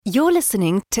You're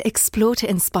listening to Explore to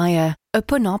Inspire, a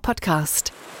Ponant podcast.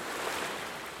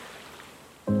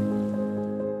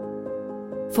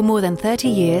 For more than 30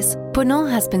 years, Ponant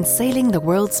has been sailing the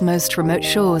world's most remote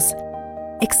shores,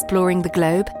 exploring the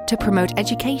globe to promote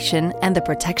education and the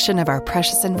protection of our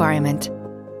precious environment.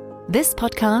 This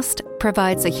podcast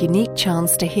provides a unique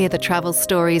chance to hear the travel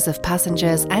stories of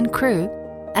passengers and crew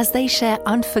as they share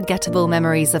unforgettable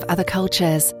memories of other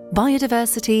cultures,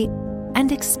 biodiversity,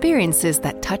 and experiences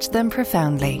that touch them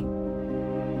profoundly.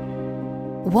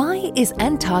 Why is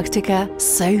Antarctica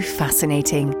so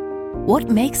fascinating? What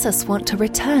makes us want to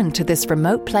return to this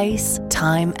remote place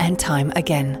time and time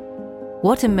again?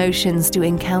 What emotions do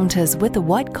encounters with the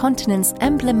white continent's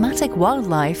emblematic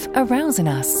wildlife arouse in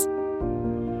us?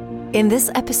 In this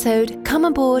episode, come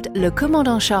aboard Le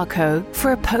Commandant Charcot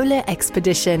for a polar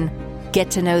expedition.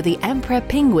 Get to know the emperor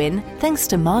penguin thanks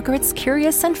to Margaret's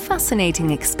curious and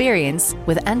fascinating experience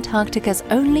with Antarctica's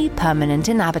only permanent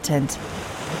inhabitant.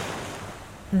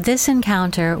 This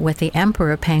encounter with the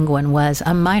emperor penguin was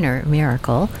a minor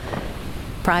miracle.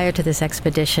 Prior to this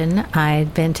expedition,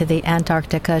 I'd been to the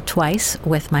Antarctica twice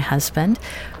with my husband,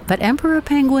 but emperor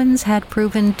penguins had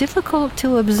proven difficult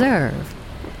to observe.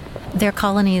 Their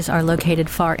colonies are located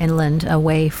far inland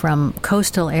away from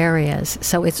coastal areas,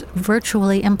 so it's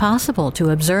virtually impossible to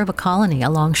observe a colony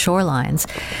along shorelines,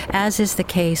 as is the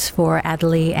case for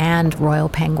Adelie and royal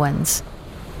penguins.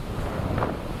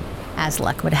 As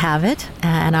luck would have it,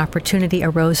 an opportunity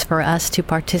arose for us to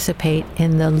participate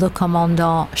in the Le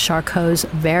Commandant Charcot's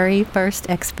very first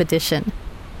expedition.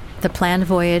 The planned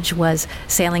voyage was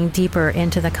sailing deeper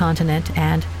into the continent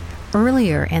and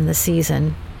earlier in the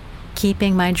season,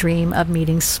 keeping my dream of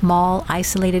meeting small,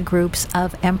 isolated groups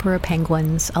of emperor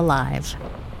penguins alive.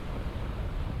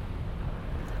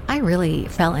 I really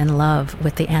fell in love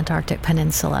with the Antarctic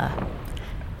Peninsula.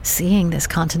 Seeing this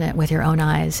continent with your own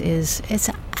eyes it's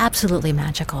absolutely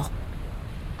magical.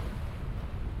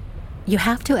 You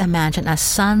have to imagine a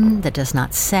sun that does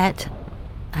not set,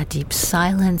 a deep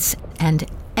silence, and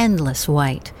endless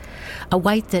white. A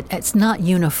white that it's not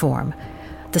uniform.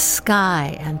 The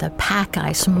sky and the pack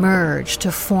ice merge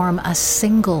to form a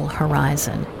single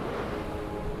horizon.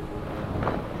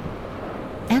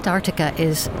 Antarctica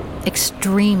is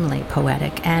extremely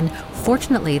poetic, and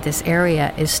fortunately this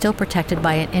area is still protected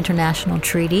by an international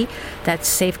treaty that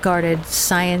safeguarded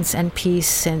science and peace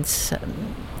since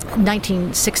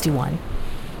 1961.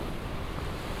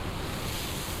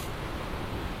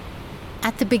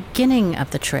 At the beginning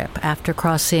of the trip, after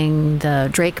crossing the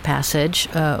Drake Passage,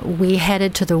 we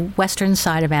headed to the western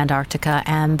side of Antarctica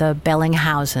and the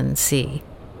Bellinghausen Sea.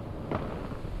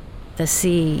 The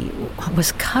sea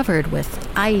was covered with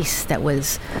ice that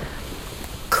was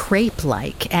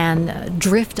crepe-like and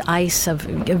drift ice of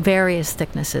various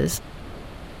thicknesses.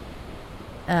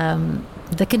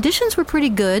 The conditions were pretty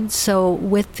good, so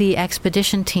with the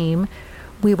expedition team,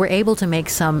 we were able to make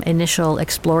some initial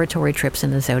exploratory trips in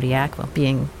the Zodiac, while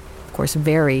being, of course,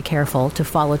 very careful to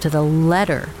follow to the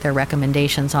letter their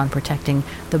recommendations on protecting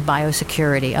the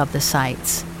biosecurity of the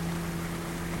sites.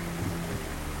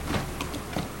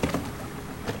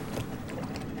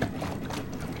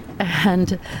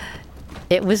 And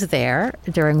it was there,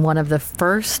 during one of the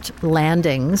first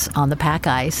landings on the pack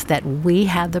ice, that we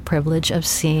had the privilege of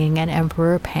seeing an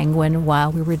emperor penguin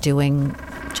while we were doing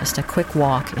just a quick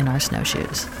walk in our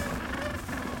snowshoes.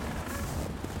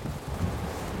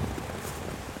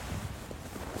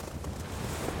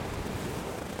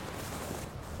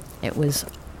 It was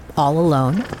all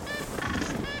alone.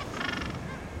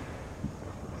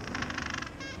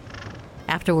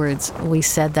 Afterwards, we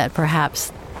said that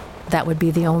perhaps that would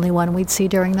be the only one we'd see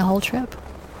during the whole trip.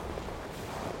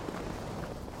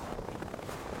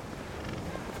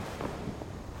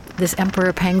 This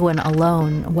emperor penguin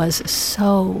alone was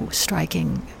so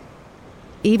striking.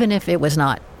 Even if it was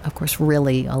not, of course,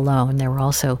 really alone, there were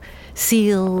also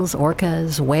seals,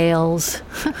 orcas, whales.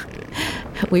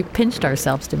 We pinched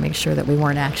ourselves to make sure that we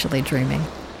weren't actually dreaming.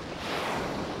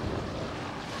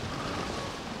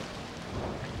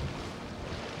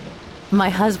 My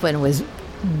husband was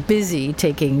busy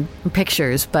taking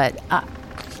pictures, but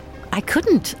I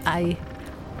couldn't. I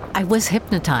was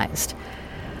hypnotized.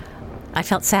 I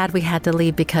felt sad we had to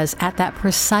leave because at that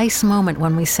precise moment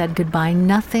when we said goodbye,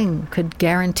 nothing could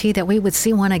guarantee that we would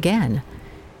see one again.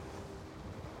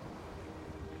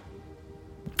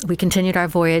 We continued our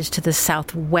voyage to the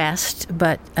southwest,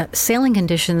 but sailing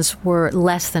conditions were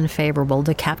less than favorable.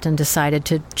 The captain decided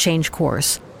to change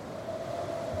course.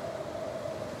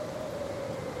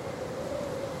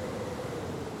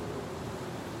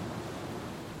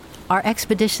 Our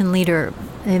expedition leader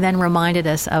then reminded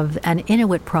us of an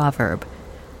Inuit proverb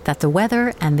that the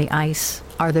weather and the ice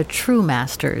are the true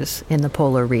masters in the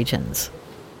polar regions.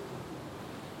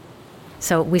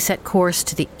 So we set course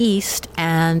to the east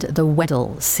and the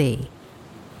Weddell Sea.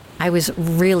 I was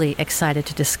really excited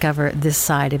to discover this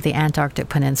side of the Antarctic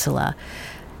Peninsula.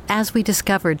 As we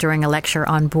discovered during a lecture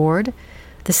on board,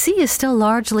 the sea is still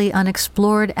largely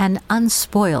unexplored and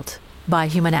unspoilt by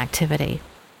human activity.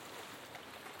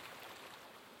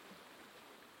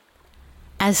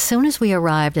 As soon as we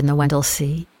arrived in the Weddell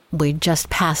Sea, we just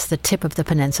passed the tip of the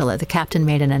peninsula. The captain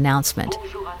made an announcement.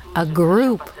 A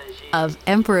group of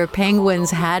emperor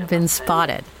penguins had been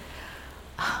spotted.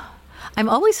 I'm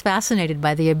always fascinated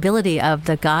by the ability of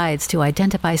the guides to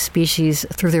identify species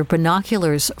through their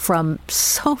binoculars from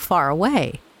so far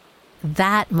away.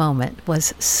 That moment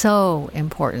was so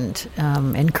important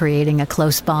in creating a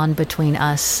close bond between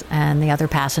us and the other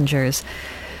passengers,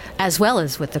 as well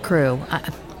as with the crew.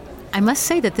 I must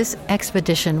say that this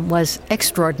expedition was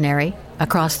extraordinary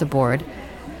across the board.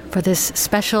 For this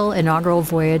special inaugural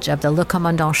voyage of the Le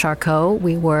Commandant Charcot,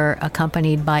 we were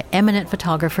accompanied by eminent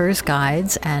photographers,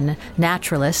 guides, and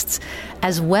naturalists,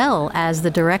 as well as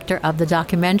the director of the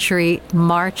documentary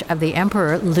March of the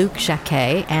Emperor, Luc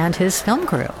Jacquet, and his film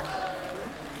crew.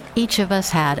 Each of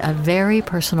us had a very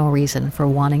personal reason for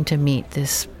wanting to meet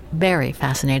this very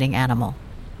fascinating animal.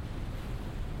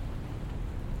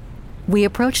 We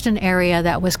approached an area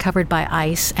that was covered by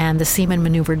ice, and the seamen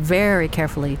maneuvered very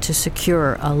carefully to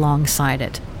secure alongside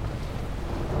it.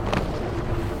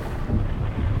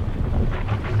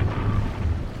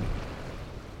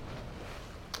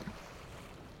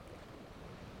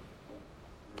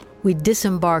 We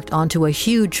disembarked onto a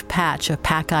huge patch of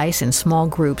pack ice in small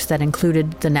groups that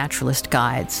included the naturalist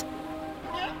guides.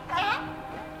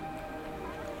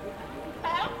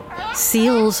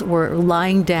 Seals were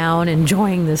lying down,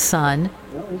 enjoying the sun,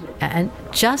 and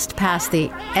just past the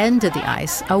end of the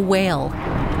ice, a whale.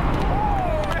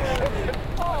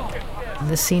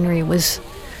 The scenery was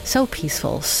so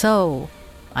peaceful, so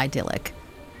idyllic.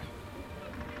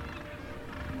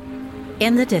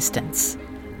 In the distance,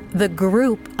 the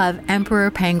group of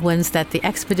emperor penguins that the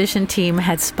expedition team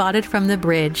had spotted from the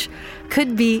bridge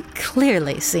could be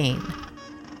clearly seen.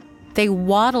 They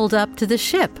waddled up to the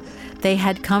ship. They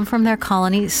had come from their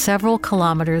colony several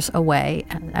kilometers away.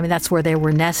 I mean, that's where they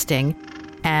were nesting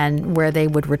and where they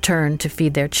would return to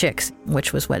feed their chicks,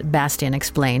 which was what Bastien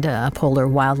explained, a polar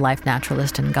wildlife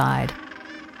naturalist and guide.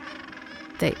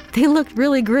 They looked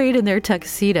really great in their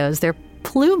tuxedos. Their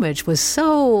plumage was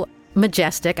so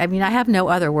majestic. I mean, I have no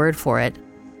other word for it.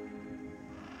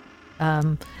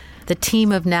 The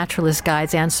team of naturalist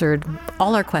guides answered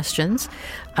all our questions.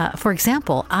 For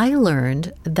example, I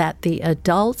learned that the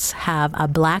adults have a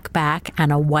black back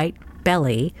and a white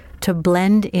belly to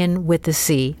blend in with the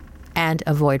sea and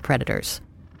avoid predators.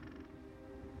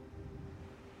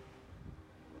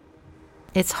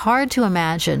 It's hard to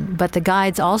imagine, but the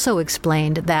guides also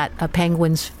explained that a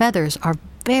penguin's feathers are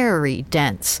very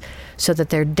dense so that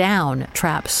their down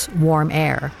traps warm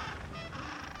air.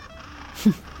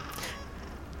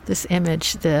 This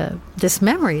image, this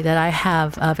memory that I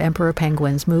have of emperor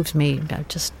penguins moves me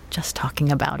just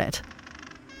talking about it.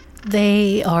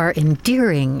 They are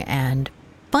endearing and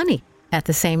funny at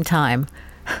the same time.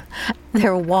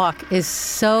 Their walk is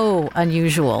so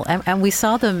unusual, and we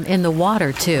saw them in the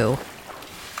water too.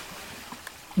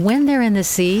 When they're in the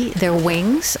sea, their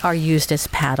wings are used as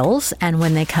paddles, and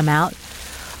when they come out,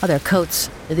 their coats,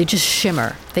 they just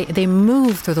shimmer. They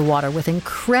move through the water with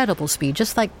incredible speed,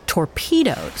 just like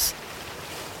torpedoes.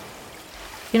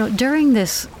 You know, during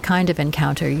this kind of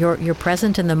encounter, you're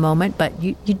present in the moment, but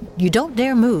you don't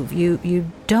dare move.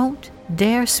 You don't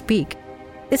dare speak.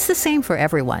 It's the same for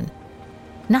everyone.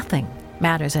 Nothing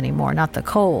matters anymore, not the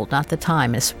cold, not the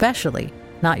time, especially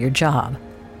not your job.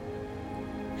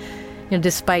 You know,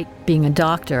 despite being a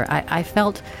doctor, I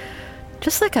felt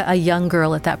just like a young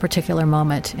girl at that particular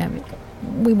moment. I mean,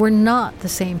 we were not the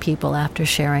same people after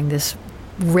sharing this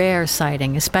rare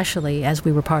sighting, especially as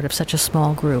we were part of such a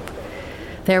small group.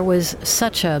 There was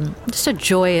just a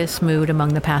joyous mood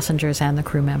among the passengers and the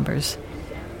crew members.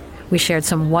 We shared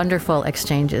some wonderful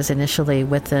exchanges initially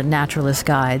with the naturalist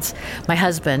guides. My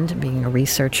husband, being a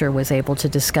researcher, was able to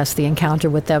discuss the encounter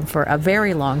with them for a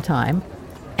very long time.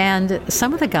 And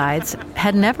some of the guides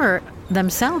had never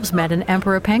themselves met an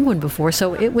emperor penguin before,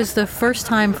 so it was the first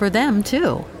time for them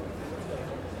too.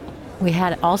 We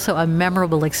had also a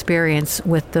memorable experience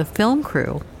with the film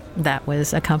crew that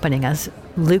was accompanying us.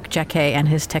 Luc Jacquet and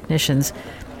his technicians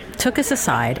took us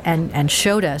aside and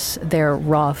showed us their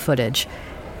raw footage.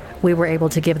 We were able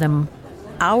to give them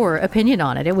our opinion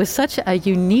on it. It was such a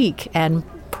unique and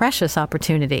precious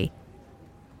opportunity.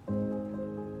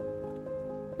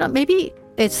 Maybe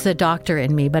it's the doctor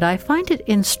in me, but I find it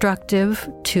instructive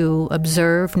to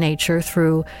observe nature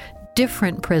through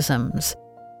different prisms.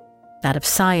 That of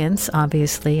science,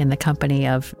 obviously, in the company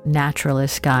of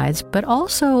naturalist guides, but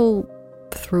also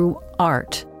through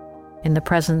art, in the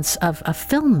presence of a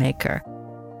filmmaker.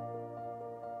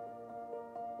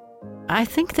 I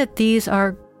think that these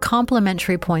are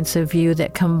complementary points of view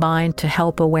that combine to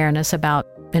help awareness about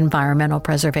environmental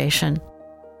preservation.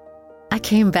 I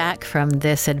came back from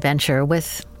this adventure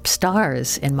with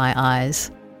stars in my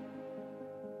eyes.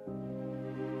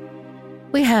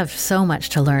 We have so much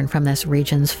to learn from this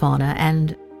region's fauna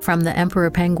and from the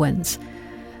emperor penguins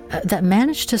that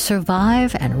manage to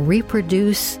survive and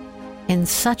reproduce in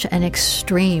such an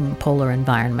extreme polar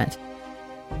environment.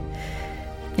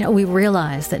 We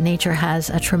realize that nature has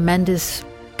a tremendous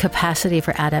capacity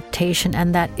for adaptation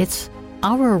and that it's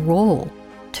our role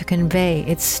to convey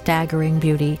its staggering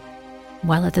beauty,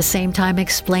 while at the same time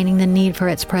explaining the need for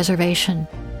its preservation.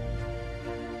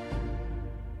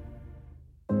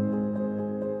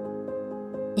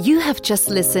 You have just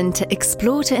listened to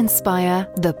Explore to Inspire,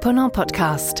 the Ponant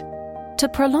podcast. To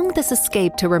prolong this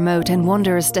escape to remote and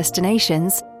wondrous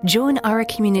destinations, join our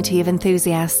community of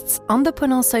enthusiasts on the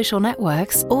Ponant social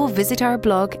networks or visit our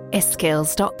blog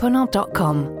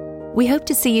eskills.ponant.com. We hope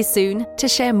to see you soon to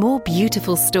share more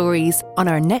beautiful stories on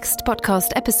our next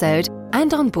podcast episode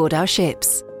and on board our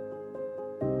ships.